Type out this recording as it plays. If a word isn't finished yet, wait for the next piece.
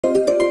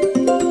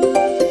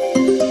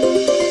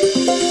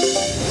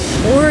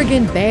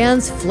Oregon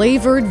bans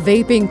flavored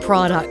vaping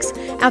products.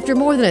 After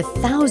more than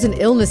 1,000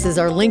 illnesses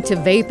are linked to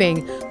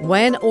vaping,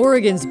 when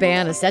Oregon's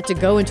ban is set to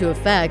go into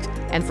effect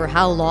and for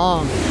how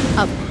long?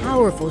 A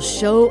powerful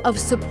show of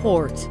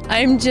support.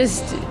 I'm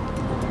just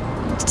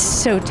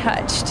so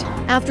touched.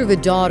 After the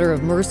daughter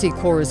of Mercy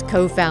Corps'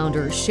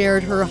 co-founder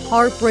shared her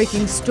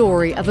heartbreaking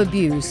story of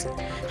abuse,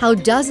 how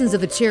dozens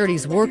of the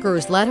charity's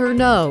workers let her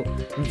know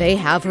they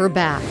have her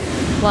back.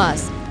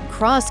 Plus,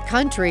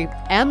 cross-country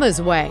Emma's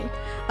Way,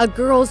 a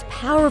girl's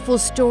powerful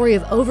story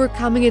of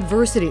overcoming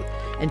adversity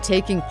and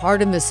taking part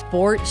in the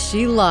sport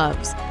she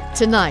loves.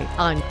 Tonight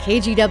on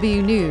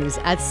KGW News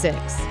at 6.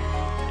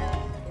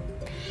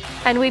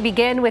 And we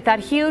begin with that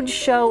huge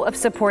show of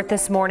support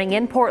this morning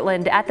in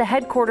Portland at the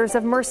headquarters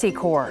of Mercy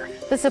Corps.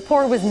 The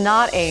support was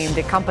not aimed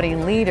at company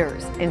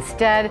leaders.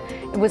 Instead,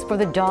 it was for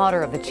the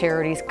daughter of the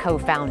charity's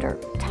co-founder,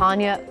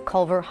 Tanya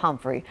Culver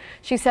Humphrey.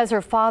 She says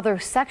her father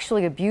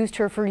sexually abused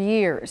her for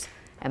years,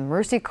 and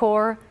Mercy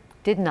Corps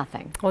did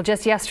nothing. Well,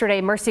 just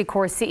yesterday, Mercy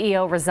Corps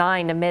CEO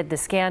resigned amid the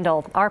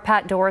scandal. Our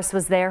Pat Doris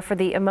was there for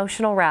the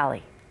emotional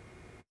rally.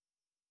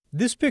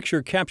 This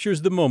picture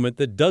captures the moment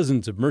that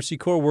dozens of Mercy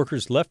Corps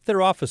workers left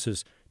their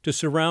offices to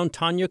surround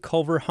Tanya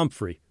Culver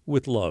Humphrey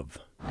with love.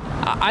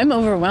 I'm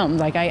overwhelmed.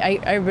 Like I'm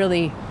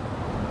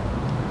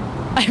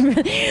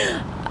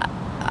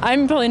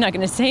probably not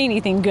going to say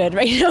anything good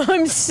right now.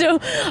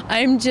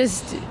 I'm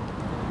just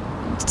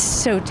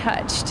so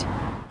touched.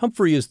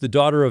 Humphrey is the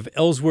daughter of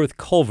Ellsworth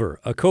Culver,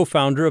 a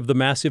co-founder of the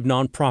massive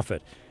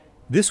nonprofit.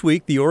 This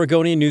week, the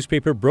Oregonian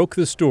newspaper broke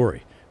the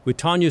story, with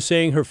Tanya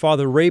saying her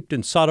father raped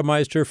and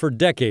sodomized her for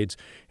decades,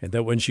 and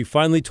that when she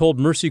finally told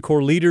Mercy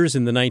Corps leaders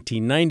in the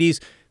 1990s,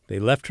 they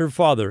left her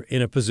father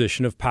in a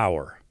position of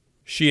power.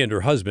 She and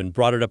her husband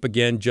brought it up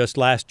again just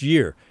last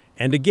year,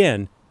 and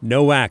again,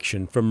 no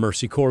action from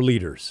Mercy Corps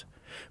leaders.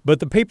 But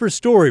the paper's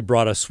story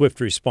brought a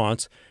swift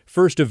response.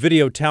 First, a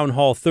video town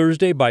hall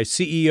Thursday by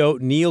CEO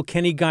Neil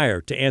Kenny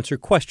Geyer to answer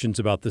questions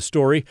about the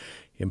story.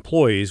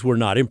 Employees were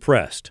not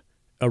impressed.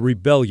 A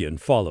rebellion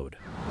followed.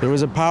 There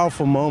was a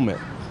powerful moment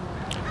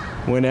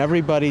when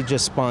everybody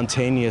just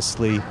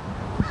spontaneously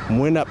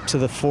went up to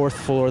the fourth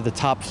floor, the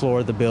top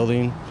floor of the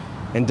building,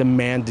 and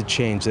demanded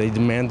change. They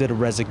demanded a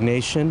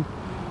resignation,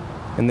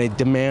 and they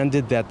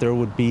demanded that there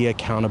would be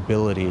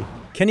accountability.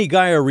 Kenny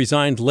Geyer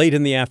resigned late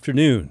in the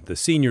afternoon. The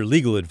senior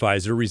legal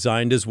advisor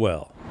resigned as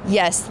well.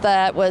 Yes,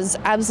 that was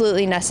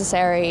absolutely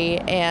necessary,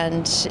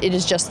 and it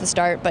is just the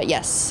start, but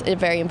yes, a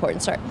very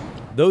important start.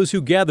 Those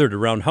who gathered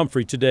around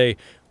Humphrey today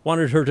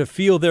wanted her to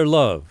feel their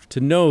love, to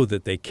know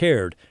that they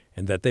cared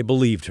and that they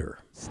believed her.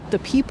 The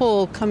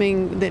people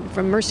coming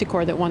from Mercy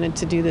Corps that wanted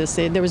to do this,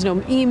 there was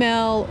no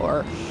email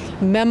or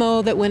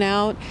memo that went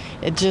out.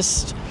 It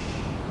just,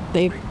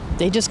 they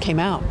just came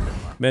out.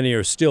 Many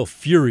are still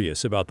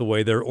furious about the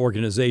way their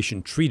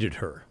organization treated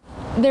her.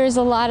 There's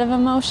a lot of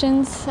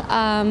emotions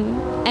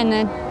and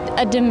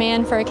a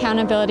demand for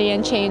accountability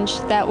and change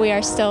that we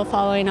are still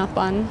following up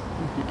on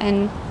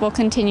and will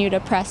continue to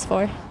press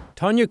for.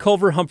 Tanya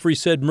Culver Humphrey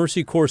said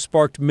Mercy Corps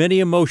sparked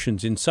many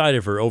emotions inside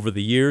of her over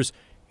the years,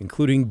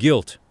 including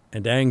guilt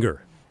and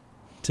anger.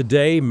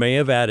 Today may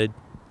have added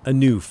a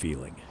new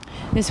feeling.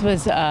 This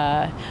was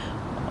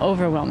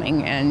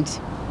overwhelming and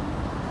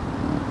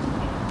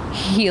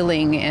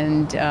healing,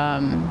 and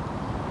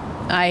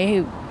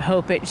I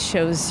hope it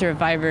shows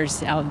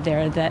survivors out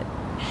there that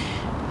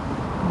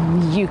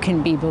you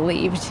can be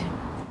believed.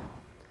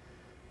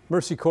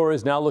 Mercy Corps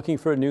is now looking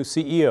for a new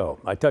CEO.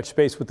 I touched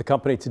base with the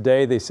company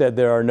today. They said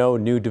there are no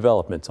new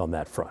developments on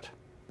that front.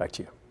 Back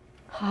to you.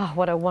 Oh,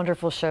 what a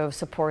wonderful show of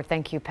support.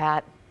 Thank you,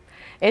 Pat.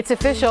 It's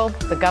official.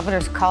 The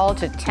governor's call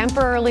to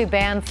temporarily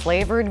ban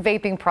flavored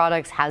vaping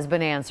products has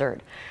been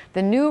answered.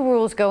 The new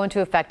rules go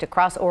into effect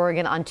across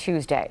Oregon on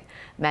Tuesday.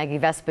 Maggie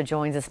Vespa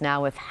joins us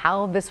now with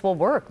how this will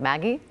work.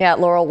 Maggie? Yeah,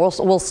 Laurel,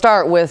 we'll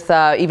start with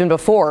even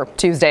before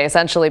Tuesday,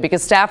 essentially,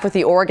 because staff with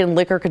the Oregon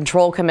Liquor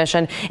Control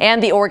Commission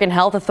and the Oregon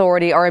Health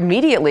Authority are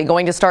immediately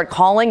going to start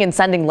calling and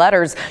sending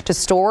letters to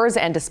stores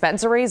and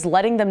dispensaries,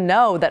 letting them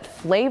know that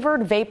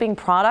flavored vaping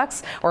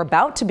products are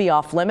about to be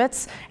off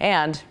limits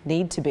and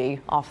need to be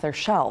off their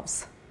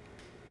shelves.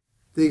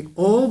 The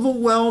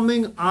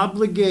overwhelming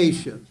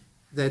obligation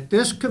that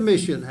this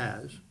commission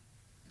has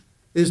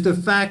is the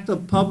fact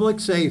of public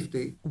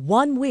safety.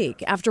 1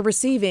 week after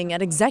receiving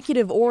an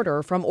executive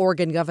order from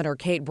Oregon Governor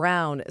Kate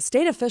Brown,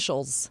 state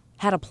officials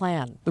had a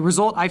plan. The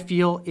result, I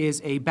feel,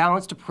 is a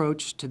balanced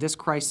approach to this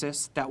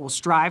crisis that will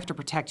strive to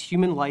protect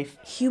human life.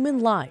 Human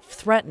life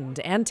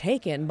threatened and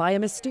taken by a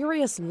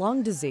mysterious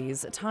lung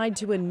disease tied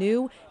to a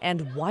new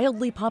and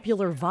wildly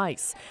popular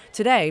vice.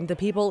 Today, the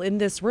people in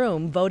this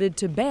room voted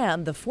to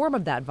ban the form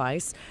of that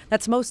vice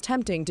that's most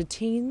tempting to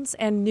teens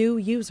and new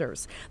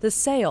users. The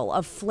sale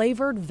of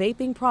flavored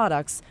vaping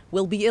products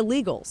will be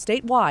illegal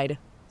statewide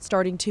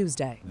starting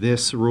Tuesday.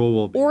 This rule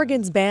will be...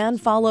 Oregon's ban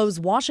follows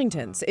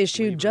Washington's,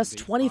 issued just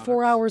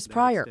 24 hours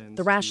prior.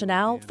 The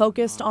rationale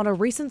focused on a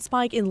recent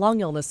spike in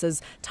lung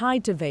illnesses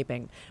tied to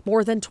vaping.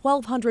 More than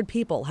 1,200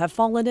 people have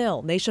fallen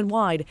ill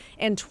nationwide,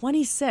 and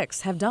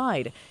 26 have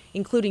died,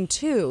 including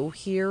 2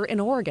 here in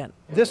Oregon.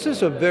 This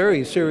is a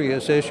very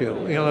serious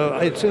issue. You know,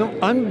 it's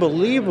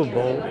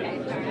unbelievable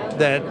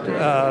that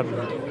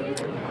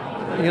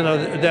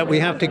that we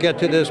have to get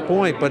to this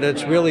point, but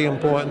it's really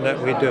important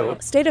that we do.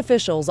 State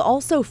officials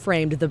also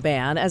framed the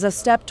ban as a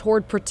step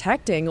toward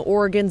protecting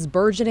Oregon's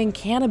burgeoning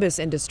cannabis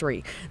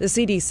industry. The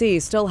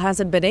CDC still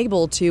hasn't been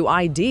able to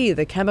ID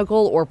the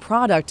chemical or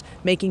product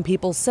making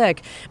people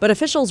sick, but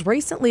officials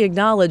recently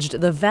acknowledged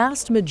the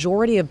vast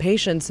majority of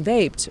patients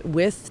vaped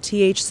with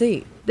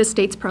THC. The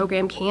state's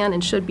program can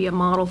and should be a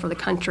model for the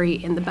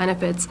country in the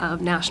benefits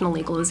of national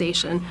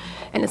legalization.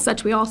 And as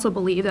such, we also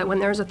believe that when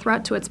there's a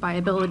threat to its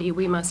viability,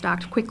 we must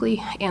act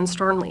quickly and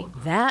sternly.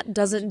 That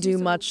doesn't do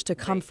much to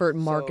comfort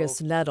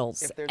Marcus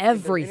Nettles.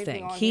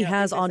 Everything he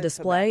has on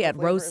display at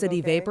Rose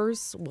City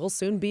Vapors will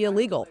soon be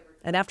illegal.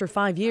 And after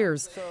 5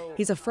 years,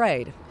 he's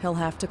afraid he'll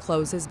have to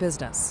close his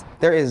business.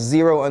 There is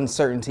zero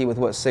uncertainty with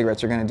what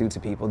cigarettes are going to do to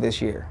people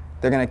this year.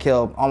 They're going to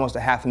kill almost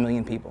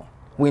 500,000 people.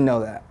 We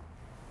know that.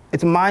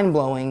 It's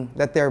mind-blowing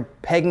that they're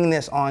pegging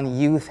this on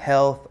youth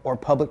health or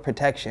public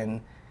protection.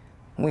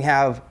 We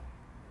have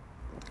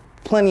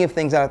plenty of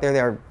things out there that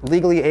are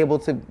legally able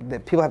to,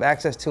 that people have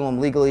access to them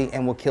legally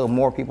and will kill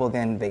more people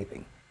than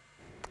vaping.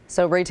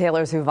 So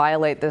retailers who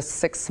violate this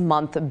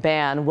 6-month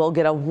ban will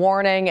get a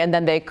warning, and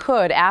then they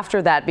could,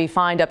 after that, be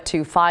fined up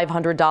to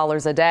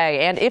 $500 a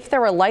day. And if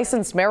they're a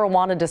licensed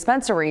marijuana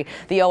dispensary,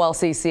 the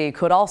OLCC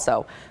could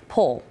also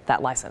pull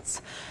that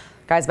license.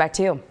 Guys, back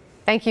to you.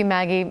 Thank you,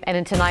 Maggie. And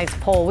in tonight's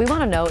poll, we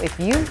want to know if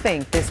you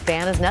think this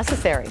ban is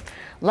necessary.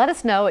 Let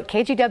us know at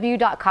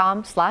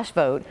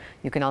kgw.com/vote.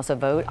 You can also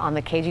vote on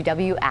the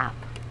KGW app.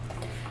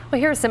 Well,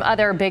 here are some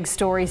other big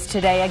stories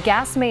today. A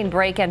gas main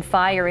break and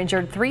fire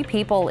injured 3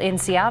 people in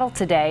Seattle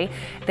today.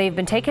 They've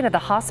been taken to the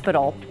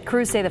hospital.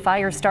 Crews say the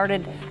fire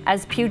started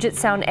as Puget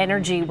Sound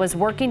Energy was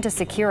working to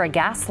secure a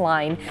gas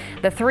line.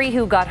 The 3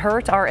 who got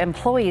hurt are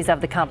employees of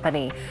the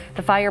company.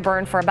 The fire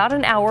burned for about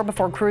an hour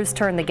before crews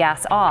turned the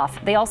gas off.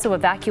 They also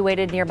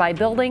evacuated nearby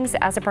buildings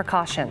as a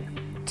precaution.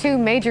 2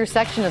 major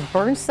sections of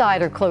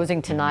Burnside are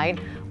closing tonight.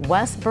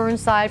 West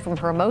Burnside from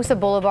Hermosa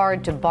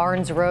Boulevard to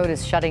Barnes Road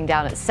is shutting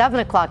down at 7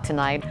 o'clock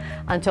tonight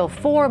until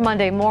 4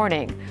 Monday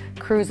morning.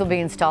 Crews will be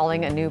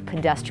installing a new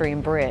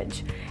pedestrian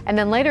bridge. And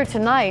then later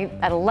tonight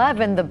at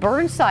 11, the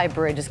Burnside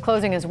Bridge is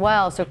closing as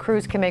well, so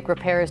crews can make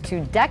repairs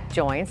to deck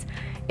joints.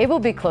 It will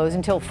be closed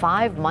until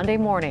 5 Monday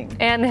morning.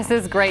 And this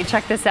is great.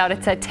 Check this out.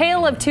 It's a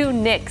tale of 2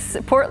 Nicks.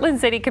 Portland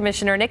City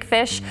Commissioner Nick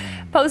Fish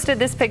posted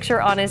this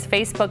picture on his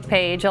Facebook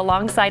page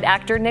alongside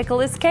actor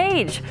Nicolas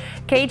Cage.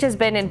 Cage has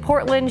been in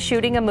Portland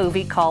shooting a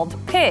movie called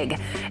Pig.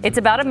 It's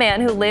about a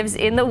man who lives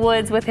in the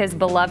woods with his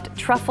beloved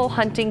truffle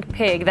hunting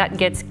pig that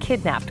gets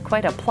kidnapped.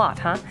 Quite a plot,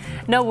 huh?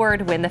 No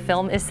word when the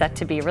film is set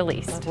to be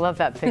released. I love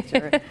that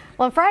picture.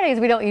 Well, on Fridays,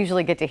 we don't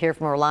usually get to hear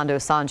from Orlando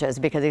Sanchez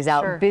because he's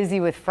out busy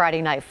with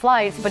Friday night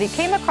flights, but he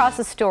came across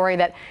a story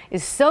that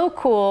is so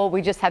cool,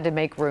 we just had to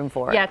make room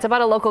for it. Yeah, it's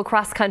about a local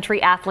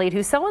cross-country athlete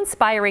who's so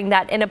inspiring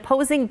that an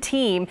opposing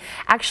team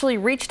actually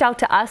reached out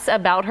to us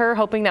about her,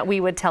 hoping that we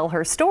would tell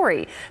her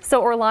story.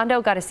 So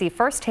Orlando got to see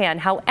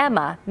firsthand how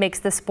Emma makes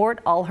the sport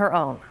all her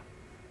own.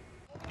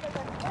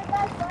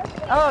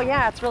 Oh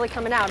yeah, it's really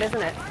coming out,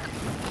 isn't it?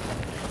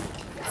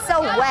 It's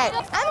so wet.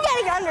 I'm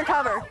getting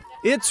undercover.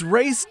 It's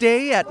race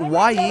day at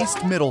Y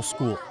East Middle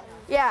School.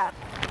 Yeah.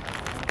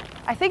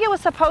 I think it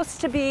was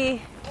supposed to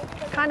be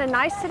kind of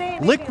nice today.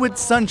 Liquid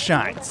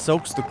sunshine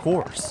soaks the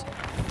course,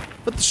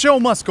 but the show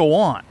must go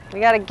on. We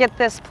got to get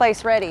this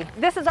place ready.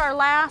 This is our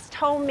last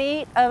home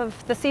meet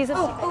of the season.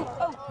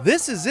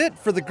 This is it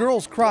for the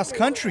girls'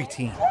 cross-country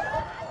team.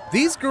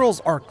 These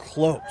girls are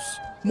close,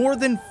 more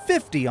than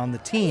 50 on the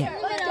team.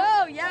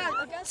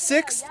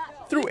 6th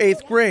through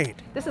 8th grade.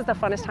 This is the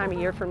funnest time of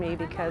year for me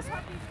because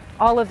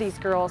all of these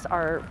girls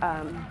are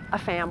a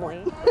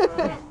family.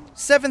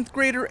 7th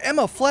grader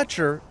Emma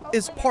Fletcher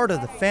is part of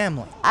the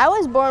family. I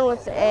was born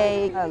with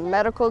a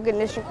medical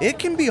condition. It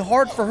can be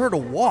hard for her to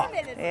walk.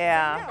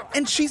 Yeah.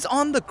 And she's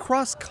on the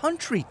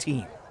cross-country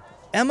team.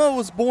 Emma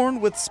was born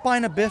with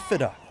spina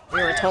bifida.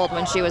 We were told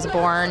when she was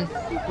born,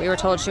 we were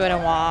told she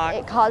wouldn't walk.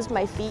 It caused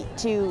my feet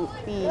to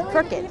be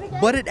crooked.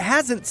 But it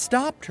hasn't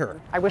stopped her.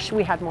 I wish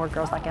we had more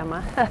girls like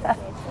Emma.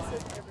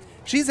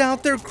 She's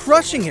out there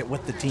crushing it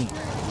with the team.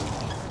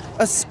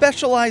 A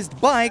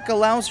specialized bike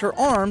allows her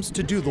arms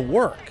to do the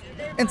work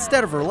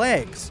instead of her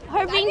legs.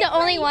 Her being the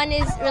only one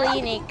is really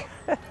unique.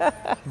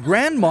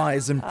 Grandma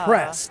is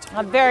impressed.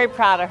 I'm very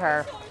proud of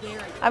her.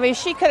 I mean,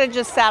 she could have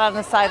just sat on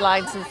the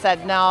sidelines and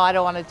said, no, I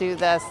don't want to do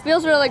this.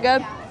 Feels really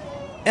good.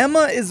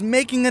 Emma is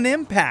making an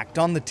impact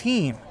on the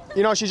team.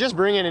 You know, she's just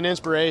bringing an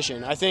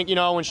inspiration. I think, you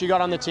know, when she got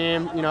on the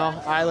team, you know,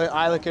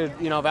 Isla could,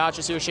 you know, vouch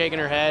as she was shaking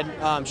her head.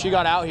 She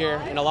got out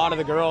here, and a lot of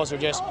the girls are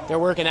just, they're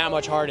working that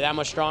much harder, that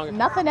much stronger.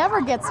 Nothing ever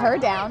gets her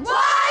down.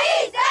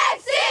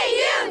 Y-E-S-C,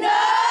 you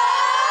know!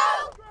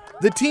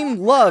 The team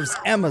loves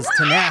Emma's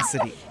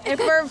tenacity. If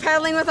we're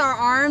pedaling with our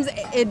arms,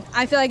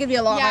 I feel like it'd be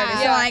a lot harder.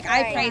 So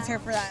I praise her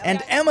for that.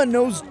 And Emma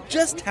knows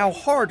just how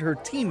hard her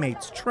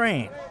teammates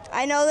train.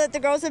 I know that the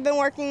girls have been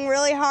working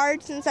really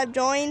hard since I've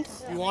joined.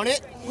 You want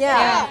it?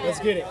 Yeah. Let's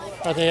get it.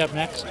 Are they up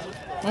next?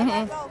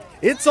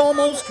 It's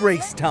almost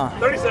race time.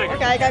 30 seconds.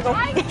 Okay, I gotta go.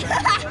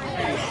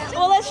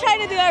 Well, let's try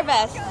to do our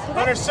best.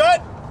 Runner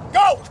set,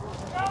 go!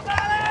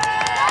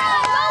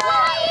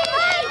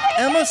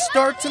 Emma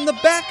starts in the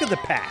back of the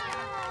pack,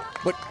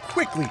 but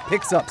quickly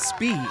picks up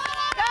speed.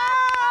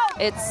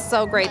 It's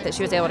so great that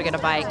she was able to get a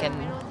bike and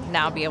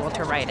now be able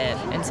to ride it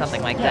in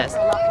something like this.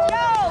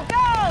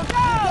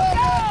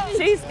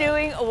 She's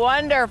doing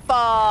wonderful.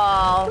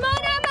 Come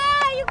on,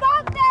 Emma, you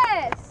got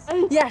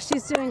this. Yeah,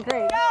 she's doing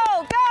great.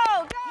 Go,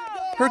 go, go.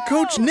 Her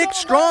coach, Nick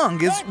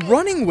Strong, is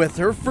running with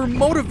her for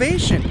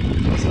motivation.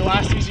 This is the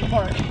last easy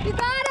part. You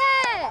got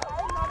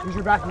it. Use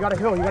your back, you got a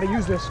hill, you gotta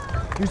use this.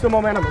 Use the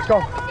momentum, let's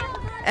go.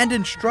 And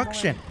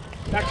instruction.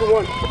 Back to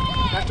one,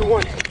 back to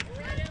one.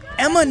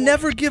 Emma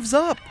never gives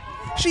up.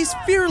 She's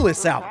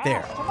fearless out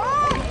there.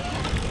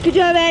 Good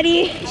job,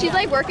 Eddie. She's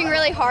like working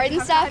really hard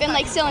and stuff and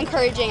like still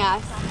encouraging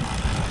us.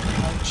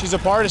 She's a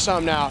part of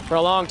something now. For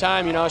a long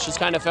time, you know, she's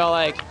kind of felt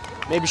like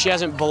maybe she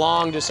hasn't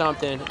belonged to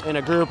something in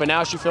a group, and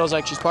now she feels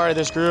like she's part of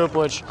this group,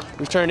 which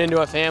we've turned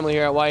into a family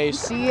here at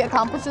Weiss. She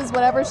accomplishes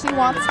whatever she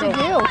wants to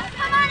do.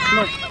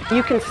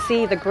 You can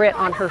see the grit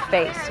on her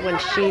face when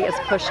she is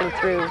pushing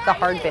through the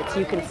hard bits.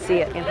 You can see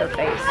it in her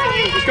face.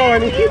 Let's go,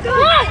 Emmy.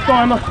 Go,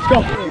 Emma. Let's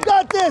go. You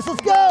got this.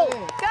 Let's go.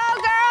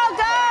 Go, girl,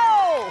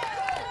 go!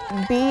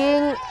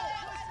 Being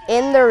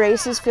in the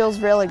races feels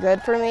really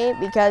good for me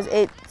because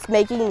it's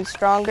making me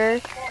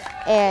stronger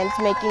and it's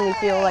making me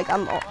feel like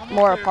I'm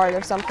more a part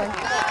of something.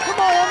 Come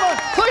on, Emma.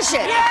 Push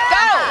it.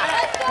 Go!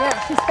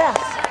 Yeah, she's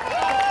fast.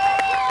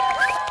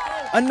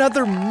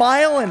 Another 1.5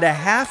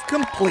 miles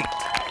complete.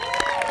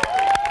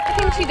 I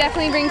think she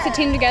definitely brings the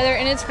team together,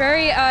 and it's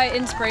very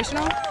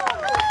inspirational.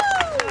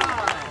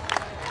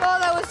 Oh,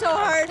 that was so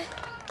hard.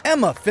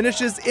 Emma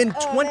finishes in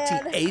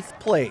 28th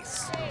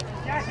place.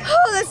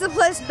 Oh, that's the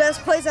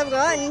best place I've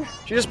gotten.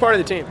 She's just part of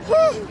the team.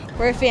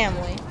 We're a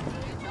family.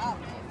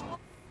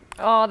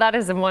 Oh, that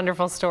is a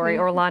wonderful story.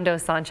 Orlando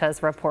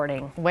Sanchez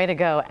reporting. Way to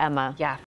go, Emma. Yeah.